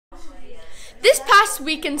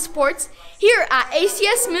week in sports, here at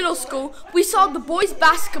ACS Middle School, we saw the boys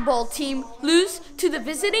basketball team lose to the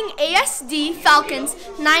visiting ASD Falcons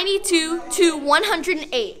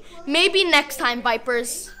 92-108. Maybe next time,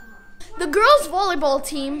 Vipers. The girls volleyball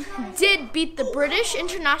team did beat the British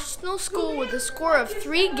International School with a score of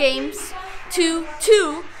 3 games to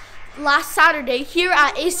 2 last Saturday here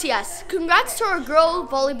at ACS. Congrats to our girl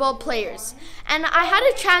volleyball players. And I had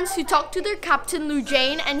a chance to talk to their captain, Lou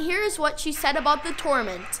Jane, and here is what she said about the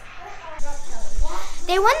tournament.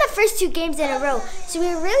 They won the first 2 games in a row, so we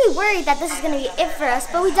were really worried that this was going to be it for us,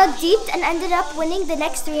 but we dug deep and ended up winning the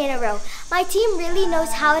next 3 in a row. My team really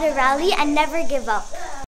knows how to rally and never give up.